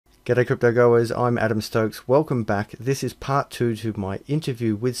G'day crypto goers, I'm Adam Stokes. Welcome back. This is part 2 to my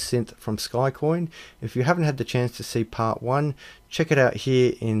interview with Synth from Skycoin. If you haven't had the chance to see part 1, check it out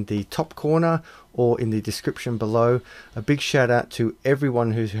here in the top corner or in the description below. A big shout out to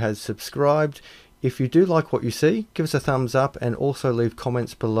everyone who has subscribed. If you do like what you see, give us a thumbs up and also leave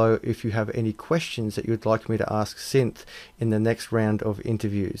comments below if you have any questions that you'd like me to ask Synth in the next round of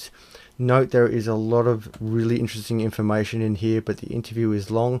interviews. Note there is a lot of really interesting information in here, but the interview is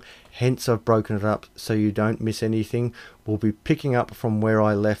long, hence I've broken it up so you don't miss anything. We'll be picking up from where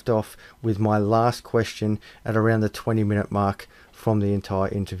I left off with my last question at around the 20-minute mark from the entire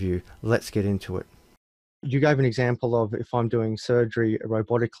interview. Let's get into it. You gave an example of if I'm doing surgery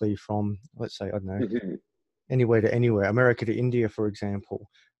robotically from, let's say, I don't know, anywhere to anywhere, America to India, for example.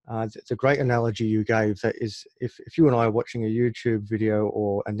 It's a great analogy you gave. That is, if you and I are watching a YouTube video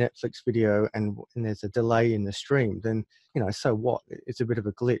or a Netflix video and there's a delay in the stream, then, you know, so what? It's a bit of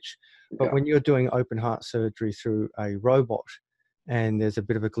a glitch. But when you're doing open heart surgery through a robot and there's a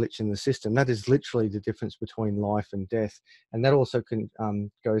bit of a glitch in the system, that is literally the difference between life and death. And that also can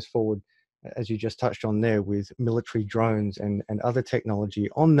goes forward, as you just touched on there, with military drones and other technology.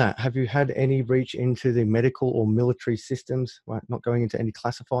 On that, have you had any reach into the medical or military systems? Right, not going into any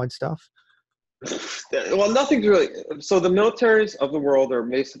classified stuff? Well, nothing's really. So the militaries of the world are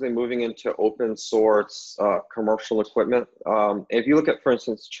basically moving into open source commercial equipment. If you look at, for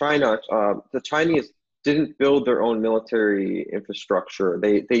instance, China, the Chinese didn't build their own military infrastructure.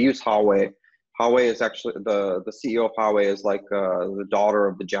 They use Huawei. Huawei is actually the CEO of Huawei is like the daughter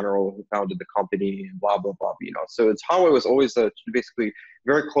of the general who founded the company, and blah blah blah. You know, so it's Huawei was always basically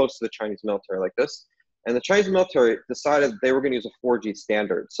very close to the Chinese military like this. And the Chinese military decided they were going to use a 4G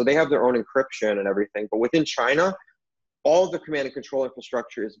standard. So they have their own encryption and everything. But within China, all of the command and control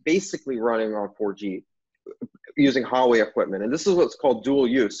infrastructure is basically running on 4G using Huawei equipment. And this is what's called dual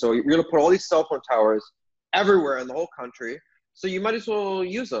use. So you're going to put all these cell phone towers everywhere in the whole country. So you might as well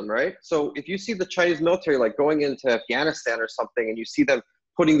use them, right? So if you see the Chinese military like going into Afghanistan or something, and you see them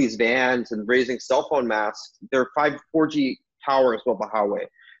putting these vans and raising cell phone masts, they're 4G towers built by Huawei,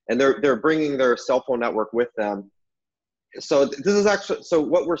 and they're bringing their cell phone network with them. So this is actually, so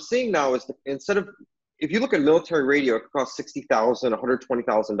what we're seeing now is instead of, if you look at military radio, it costs $60,000,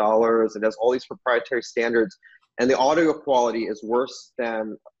 $120,000. It has all these proprietary standards, and the audio quality is worse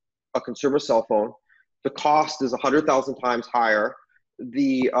than a consumer cell phone. The cost is 100,000 times higher.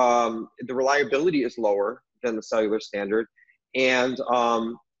 The reliability is lower than the cellular standard, and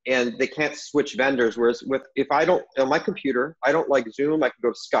they can't switch vendors. Whereas if I don't, on my computer, I don't like Zoom, I can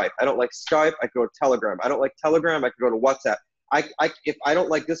go to Skype. I don't like Skype, I can go to Telegram. I don't like Telegram, I can go to WhatsApp. If I don't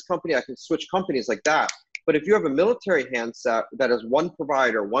like this company, I can switch companies like that. But if you have a military handset that has one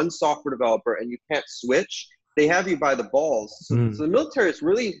provider, one software developer, and you can't switch, they have you by the balls. So the military is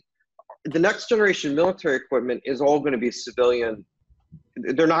really, the next generation military equipment is all going to be civilian.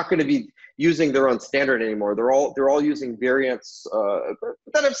 They're not going to be using their own standard anymore. They're all using variants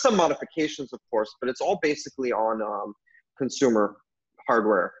that have some modifications, of course, but it's all basically on consumer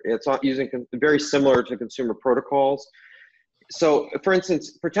hardware. It's not using very similar to consumer protocols. So, for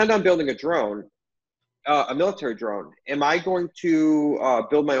instance, pretend I'm building a drone, a military drone. Am I going to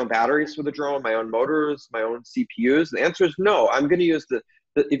build my own batteries for the drone, my own motors, my own CPUs? The answer is no. I'm going to use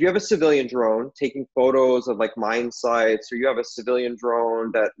if you have a civilian drone taking photos of like mine sites, or you have a civilian drone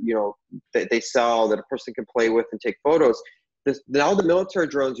that, you know, that they sell that a person can play with and take photos, now the military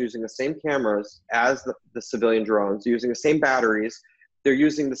drones using the same cameras as the civilian drones, using the same batteries, they're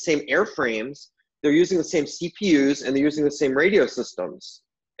using the same airframes, they're using the same CPUs, and they're using the same radio systems.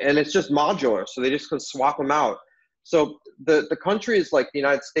 And it's just modular, so they just can swap them out. So the countries like the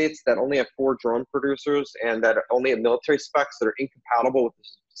United States that only have 4 drone producers and that only have military specs that are incompatible with the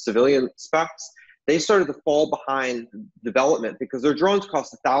civilian specs, they started to fall behind development because their drones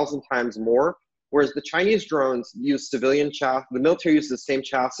cost 1,000 times more, whereas the Chinese drones use civilian chassis. The military uses the same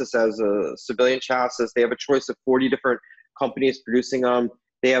chassis as a civilian chassis. They have a choice of 40 different companies producing them.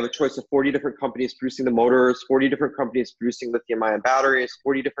 They have a choice of 40 different companies producing the motors, 40 different companies producing lithium-ion batteries,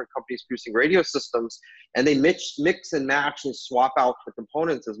 40 different companies producing radio systems, and they mix and match and swap out the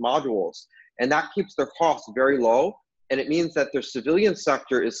components as modules. And that keeps their costs very low, and it means that their civilian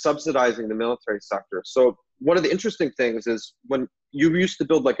sector is subsidizing the military sector. So one of the interesting things is when you used to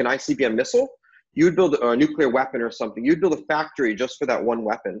build like an ICBM missile, you would build a nuclear weapon or something. You'd build a factory just for that one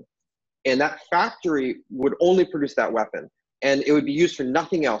weapon, and that factory would only produce that weapon. And it would be used for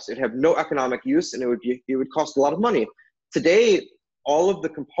nothing else. It'd have no economic use, and it would cost a lot of money. Today, all of the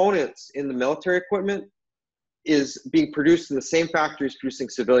components in the military equipment is being produced in the same factories producing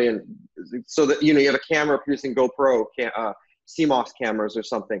civilian, so that, you know, you have a camera producing GoPro CMOS cameras or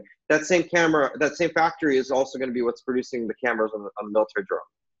something. That same camera, that same factory is also going to be what's producing the cameras on the military drone.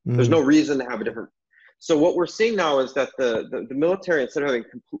 There's no reason to have a different. So what we're seeing now is that the military, instead of having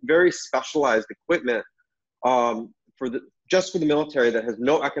very specialized equipment just for the military that has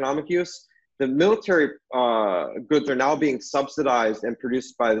no economic use, the military goods are now being subsidized and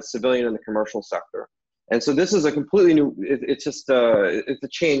produced by the civilian and the commercial sector. And so this is a completely new, it's a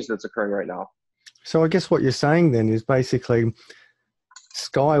change that's occurring right now. So I guess what you're saying then is basically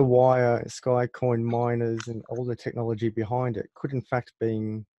Skywire, Skycoin miners, and all the technology behind it could in fact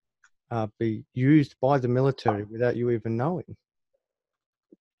be used by the military without you even knowing.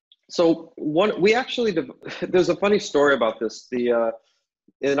 So there's a funny story about this.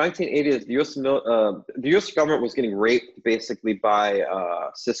 In the 1980s, the U.S. government was getting raped basically by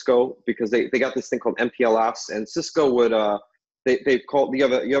Cisco, because they got this thing called MPLS, and Cisco would they call you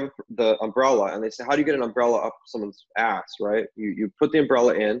have the umbrella, and they say, how do you get an umbrella up someone's ass, right? You put the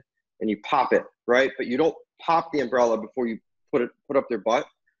umbrella in and you pop it, right? But you don't pop the umbrella before you put up their butt.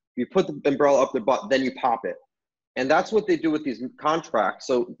 You put the umbrella up their butt, then you pop it. And that's what they do with these contracts.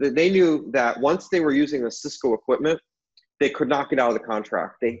 So they knew that once they were using the Cisco equipment, they could not get out of the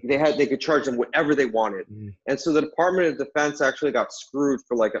contract. They could charge them whatever they wanted. And so the Department of Defense actually got screwed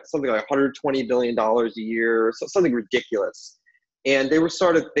for something like $120 billion a year, so something ridiculous. And they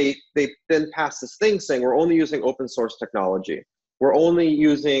then passed this thing saying, we're only using open source technology. We're only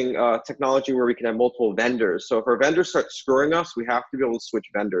using technology where we can have multiple vendors. So if our vendors start screwing us, we have to be able to switch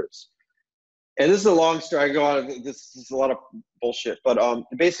vendors. And this is a long story. I go on. This is a lot of bullshit. But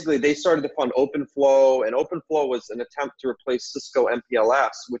basically, they started to fund OpenFlow, and OpenFlow was an attempt to replace Cisco MPLS,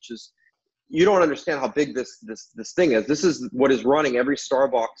 which is, you don't understand how big this thing is. This is what is running every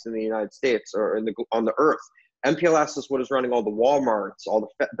Starbucks in the United States or on the earth. MPLS is what is running all the Walmarts, all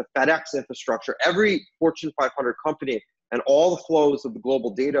the FedEx infrastructure, every Fortune 500 company, and all the flows of the global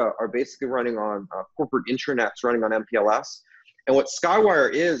data are basically running on corporate intranets running on MPLS. And what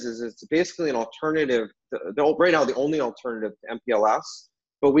Skywire is it's basically an alternative, right now the only alternative to MPLS,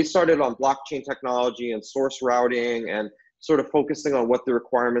 but we started on blockchain technology and source routing and sort of focusing on what the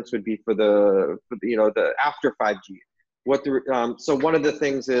requirements would be for the after 5G. So one of the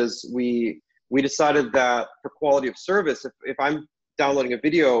things is we decided that for quality of service, if I'm downloading a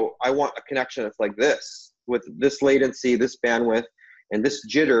video, I want a connection that's like this, with this latency, this bandwidth, and this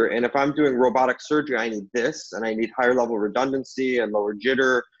jitter. And if I'm doing robotic surgery, I need this, and I need higher level redundancy and lower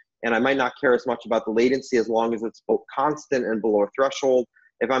jitter. And I might not care as much about the latency as long as it's both constant and below a threshold.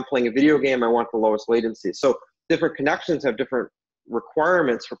 If I'm playing a video game, I want the lowest latency. So different connections have different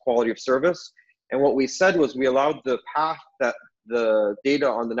requirements for quality of service. And what we said was we allowed the path that the data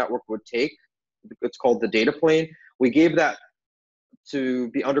on the network would take. It's called the data plane. We gave that to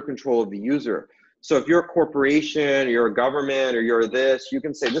be under control of the user. So if you're a corporation, you're a government, or you're this, you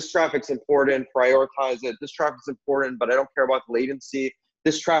can say, this traffic's important, prioritize it. This traffic's important, but I don't care about the latency.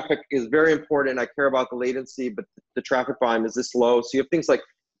 This traffic is very important, I care about the latency, but the traffic volume is this low. So you have things like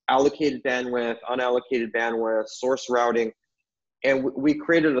allocated bandwidth, unallocated bandwidth, source routing. And we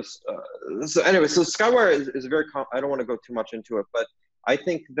created so Skywire is very, I don't want to go too much into it, but I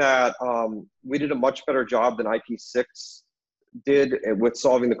think that we did a much better job than IP6 did with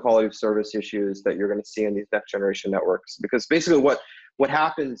solving the quality of service issues that you're going to see in these next generation networks. Because basically what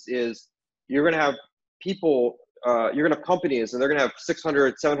happens is you're going to have people, you're going to have companies, and they're going to have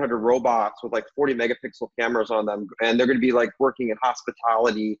 600, 700 robots with like 40 megapixel cameras on them. And they're going to be like working in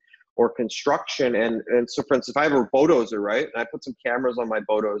hospitality or construction. And so for instance, if I have a bulldozer, right, and I put some cameras on my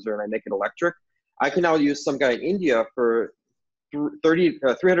bulldozer and I make it electric, I can now use some guy in India for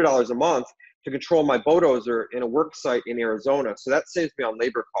 $300 a month to control my bulldozer in a work site in Arizona. So that saves me on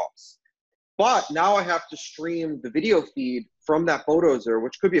labor costs. But now I have to stream the video feed from that bulldozer,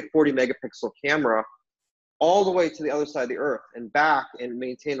 which could be a 40 megapixel camera, all the way to the other side of the earth and back, and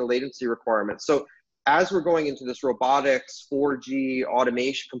maintain the latency requirements. So as we're going into this robotics, 4G,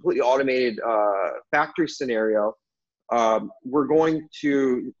 automation, completely automated factory scenario, we're going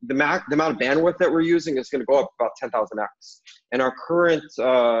to, the amount of bandwidth that we're using is going to go up about 10,000x. And our current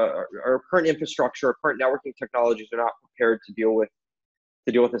infrastructure, our current networking technologies are not prepared to deal with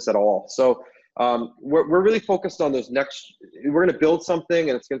this at all. So we're really focused on those next, we're going to build something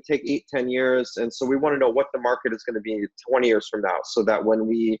and it's going to take 8-10 years. And so we want to know what the market is going to be 20 years from now, so that when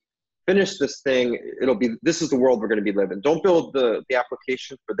we finish this thing, this is the world we're going to be living. Don't build the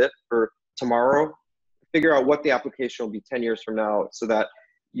application for tomorrow. Figure out what the application will be 10 years from now, so that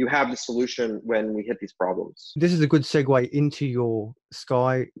you have the solution when we hit these problems. This is a good segue into your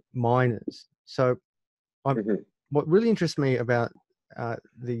Sky miners. So what really interests me about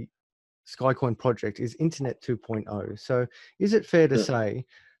the Skycoin project is Internet 2.0. So is it fair to say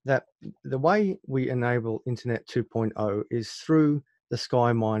that the way we enable Internet 2.0 is through the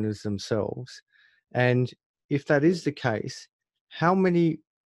Sky miners themselves? And if that is the case, how many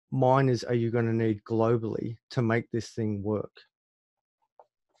miners are you going to need globally to make this thing work?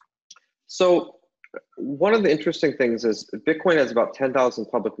 So one of the interesting things is Bitcoin has about 10,000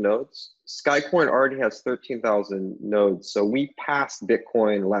 public nodes. Skycoin already has 13,000 nodes. So we passed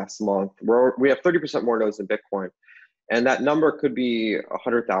Bitcoin last month. We have 30% more nodes than Bitcoin. And that number could be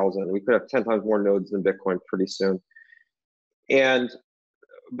 100,000. We could have 10 times more nodes than Bitcoin pretty soon.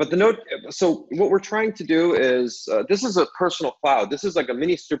 But the node, so what we're trying to do is, this is a personal cloud. This is like a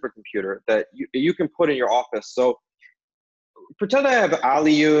mini supercomputer that you can put in your office. So pretend I have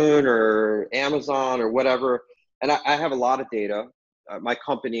Aliyun or Amazon or whatever, and I have a lot of data, my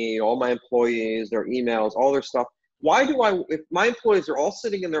company, all my employees, their emails, all their stuff. Why do if my employees are all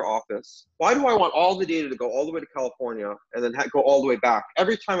sitting in their office, why do I want all the data to go all the way to California and then go all the way back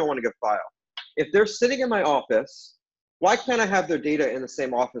every time I want to get a file? If they're sitting in my office, why can't I have their data in the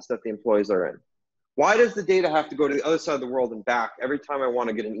same office that the employees are in? Why does the data have to go to the other side of the world and back every time I want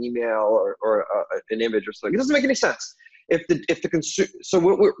to get an email or an image or something? It doesn't make any sense. So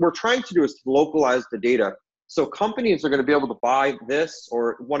what we're trying to do is to localize the data. So companies are going to be able to buy this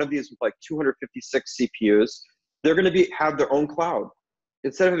or one of these with like 256 CPUs. They're going to have their own cloud.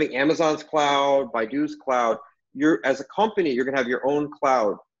 Instead of having Amazon's cloud, Baidu's cloud, as a company, you're going to have your own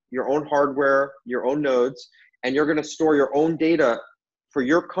cloud, your own hardware, your own nodes, and you're going to store your own data for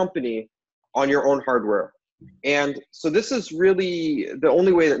your company on your own hardware. And so this is really the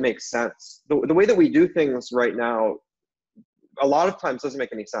only way that makes sense. The way that we do things right now, a lot of times doesn't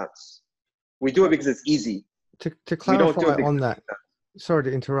make any sense. We do it because it's easy. To clarify on that, sorry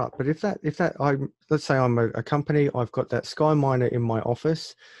to interrupt, but let's say I'm a company, I've got that Sky miner in my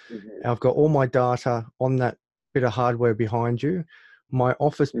office, I've got all my data on that bit of hardware behind you, my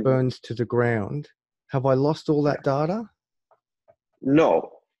office burns to the ground. Have I lost all that data? No,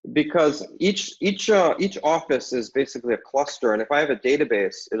 because each office is basically a cluster, and if I have a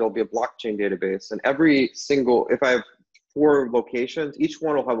database, it'll be a blockchain database, and if I have 4 locations, each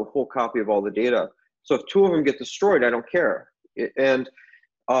one will have a full copy of all the data. So if 2 of them get destroyed, I don't care.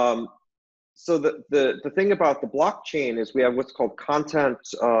 So the thing about the blockchain is we have what's called content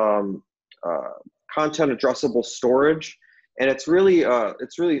addressable storage, and it's really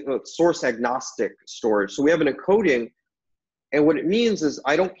source agnostic storage. So we have an encoding, and what it means is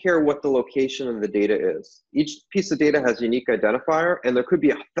I don't care what the location of the data is. Each piece of data has a unique identifier, and there could be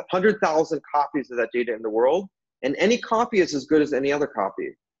 100,000 copies of that data in the world, and any copy is as good as any other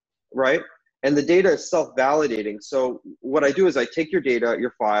copy, right? And the data is self-validating. So what I do is I take your data,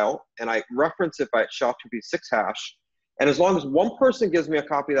 your file, and I reference it by SHA-256 hash. And as long as one person gives me a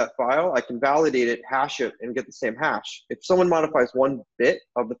copy of that file, I can validate it, hash it, and get the same hash. If someone modifies 1 bit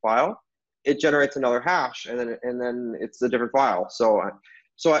of the file, it generates another hash, and then it's a different file. So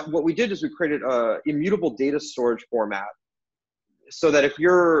what we did is we created a immutable data storage format, so that if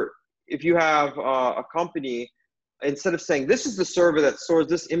you have a company, instead of saying this is the server that stores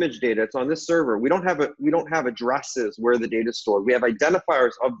this image data, it's on this server. We don't have addresses where the data is stored. We have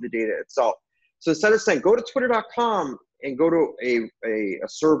identifiers of the data itself. So instead of saying go to twitter.com and go to a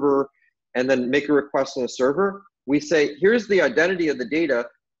server and then make a request on the server, we say here's the identity of the data.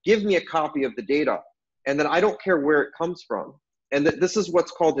 Give me a copy of the data, and then I don't care where it comes from. And this is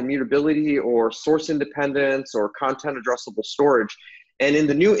what's called immutability or source independence or content addressable storage. And in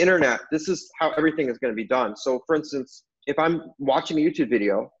the new internet, this is how everything is going to be done. So for instance, if I'm watching a YouTube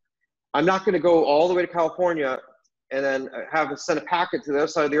video, I'm not going to go all the way to California and then send a packet to the other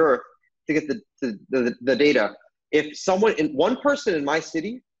side of the earth to get the data. If one person in my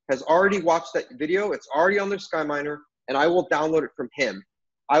city has already watched that video, it's already on their SkyMiner, and I will download it from him.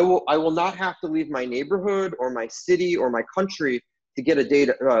 I will not have to leave my neighborhood or my city or my country to get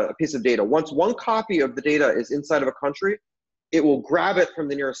a piece of data. Once one copy of the data is inside of a country, it will grab it from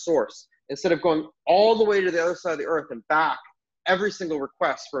the nearest source instead of going all the way to the other side of the earth and back every single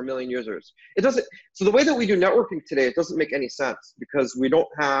request for 1 million users. It doesn't. So the way that we do networking today, it doesn't make any sense because we don't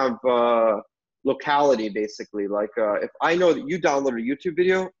have locality basically. Like if I know that you download a YouTube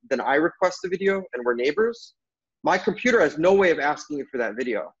video, then I request the video and we're neighbors. My computer has no way of asking you for that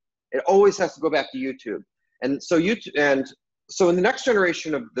video. It always has to go back to YouTube. And so in the next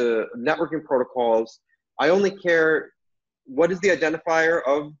generation of the networking protocols, I only care what is the identifier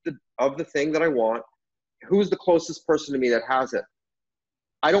of the thing that I want, who's the closest person to me that has it.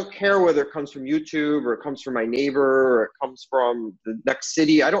 I don't care whether it comes from YouTube or it comes from my neighbor or it comes from the next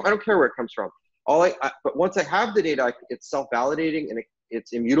city. I don't care where it comes from. But once I have the data, it's self-validating, and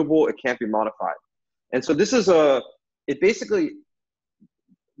it's immutable, it can't be modified. And so this is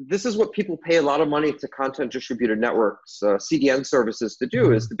what people pay a lot of money to content distributed networks, CDN services to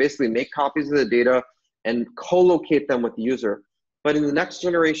do, is to basically make copies of the data and co-locate them with the user. But in the next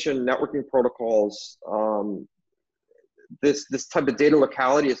generation networking protocols, this type of data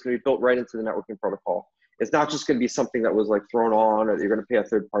locality is going to be built right into the networking protocol. It's not just going to be something that was like thrown on or that you're going to pay a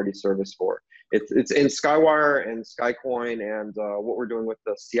third-party service for. It's in Skywire and Skycoin, and what we're doing with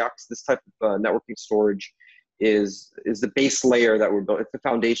the CX, this type of networking storage is the base layer that we're building. It's the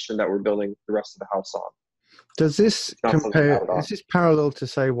foundation that we're building the rest of the house on. Does this compare, is this parallel to,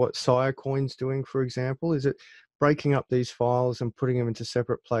 say, what Skycoin's doing, for example? Is it breaking up these files and putting them into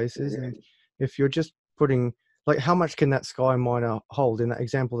separate places? And if you're just putting, like, how much can that Sky miner hold? In that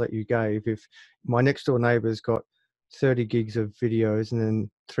example that you gave, if my next door neighbor's got 30 gigs of videos and then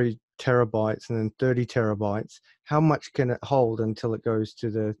 3 terabytes and then 30 terabytes, how much can it hold until it goes to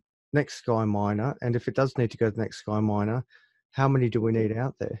the next Sky miner? And if it does need to go to the next Sky miner, how many do we need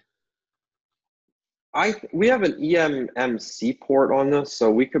out there? We have an eMMC port on this, so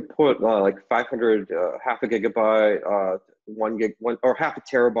we could put like 500, half a gigabyte, 1 gig, or half a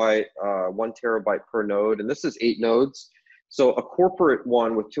terabyte, 1 terabyte per node, and this is 8 nodes. So a corporate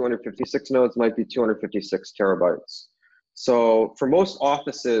one with 256 nodes might be 256 terabytes. So for most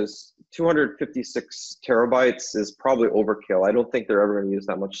offices, 256 terabytes is probably overkill. I don't think they're ever going to use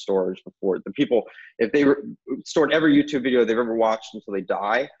that much storage before. The people, if they stored every YouTube video they've ever watched until they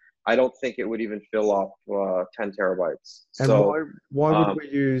die, I don't think it would even fill up 10 terabytes. And so why would we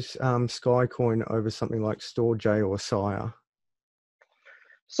use Skycoin over something like StoreJ or Sire?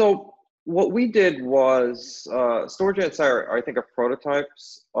 So what we did was StoreJ and Sire, I think, are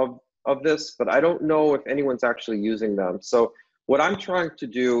prototypes of this, but I don't know if anyone's actually using them. So what I'm trying to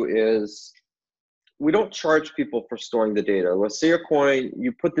do is, we don't charge people for storing the data. With Skycoin,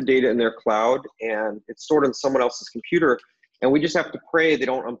 you put the data in their cloud and it's stored on someone else's computer, and we just have to pray they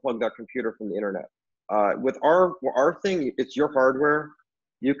don't unplug that computer from the internet. With our thing, it's your hardware.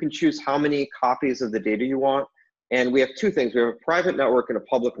 You can choose how many copies of the data you want. And we have 2 things. We have a private network and a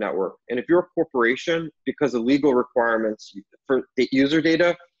public network. And if you're a corporation, because of legal requirements for the user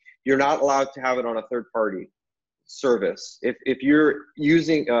data, you're not allowed to have it on a third-party service. If you're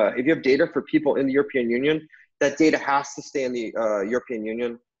using, if you have data for people in the European Union, that data has to stay in the European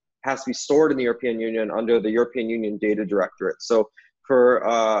Union, has to be stored in the European Union under the European Union Data Directorate. So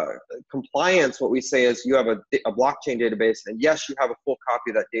for compliance, what we say is you have a blockchain database, and yes, you have a full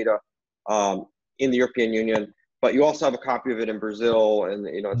copy of that data in the European Union, but you also have a copy of it in Brazil, and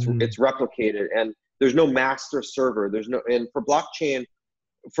it's replicated, and there's no master server. And for blockchain,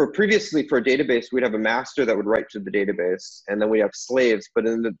 previously for a database, we'd have a master that would write to the database, and then we have slaves. But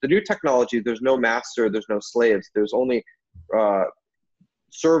in the new technology, there's no master, there's no slaves. There's only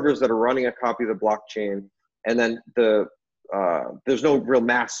servers that are running a copy of the blockchain, and then there's no real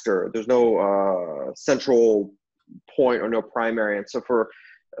master. There's no central point or no primary. And so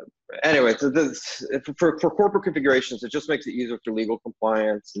anyway, for corporate configurations, it just makes it easier for legal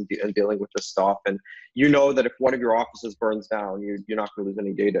compliance and dealing with this stuff. And you know that if one of your offices burns down, you're not going to lose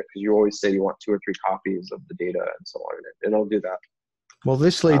any data, because you always say you want 2 or 3 copies of the data and so on, and it'll do that. Well,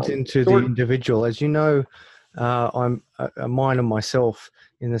 this leads into the individual. As you know, I'm a miner myself,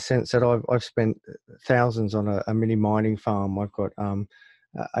 in the sense that I've spent thousands on a mini mining farm. I've got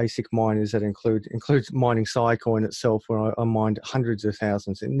ASIC miners that includes mining Skycoin itself, where I mined hundreds of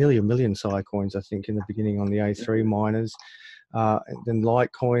thousands, nearly 1 million Skycoins, I think, in the beginning on the A3 miners, then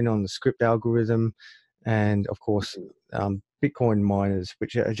Litecoin on the script algorithm, and of course Bitcoin miners,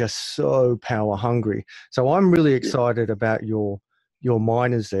 which are just so power hungry. So I'm really excited about your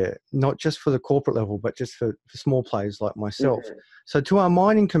miners there, not just for the corporate level, but just for small players like myself. So to our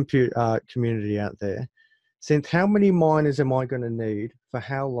mining community out there, Synth, how many miners am I going to need for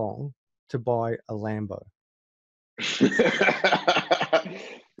how long to buy a Lambo?